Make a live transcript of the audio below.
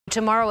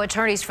Tomorrow,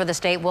 attorneys for the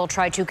state will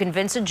try to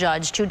convince a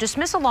judge to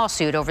dismiss a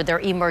lawsuit over their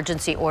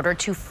emergency order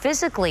to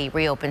physically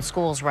reopen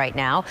schools right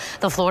now.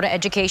 The Florida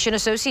Education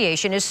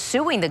Association is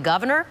suing the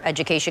governor,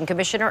 education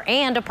commissioner,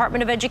 and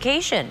Department of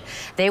Education.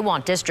 They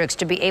want districts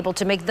to be able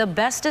to make the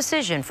best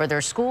decision for their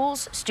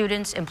schools,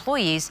 students,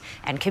 employees,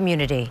 and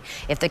community.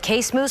 If the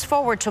case moves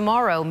forward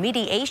tomorrow,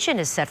 mediation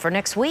is set for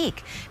next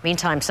week.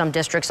 Meantime, some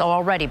districts are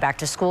already back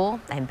to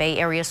school, and Bay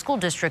Area school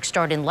districts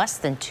start in less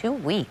than 2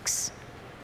 weeks.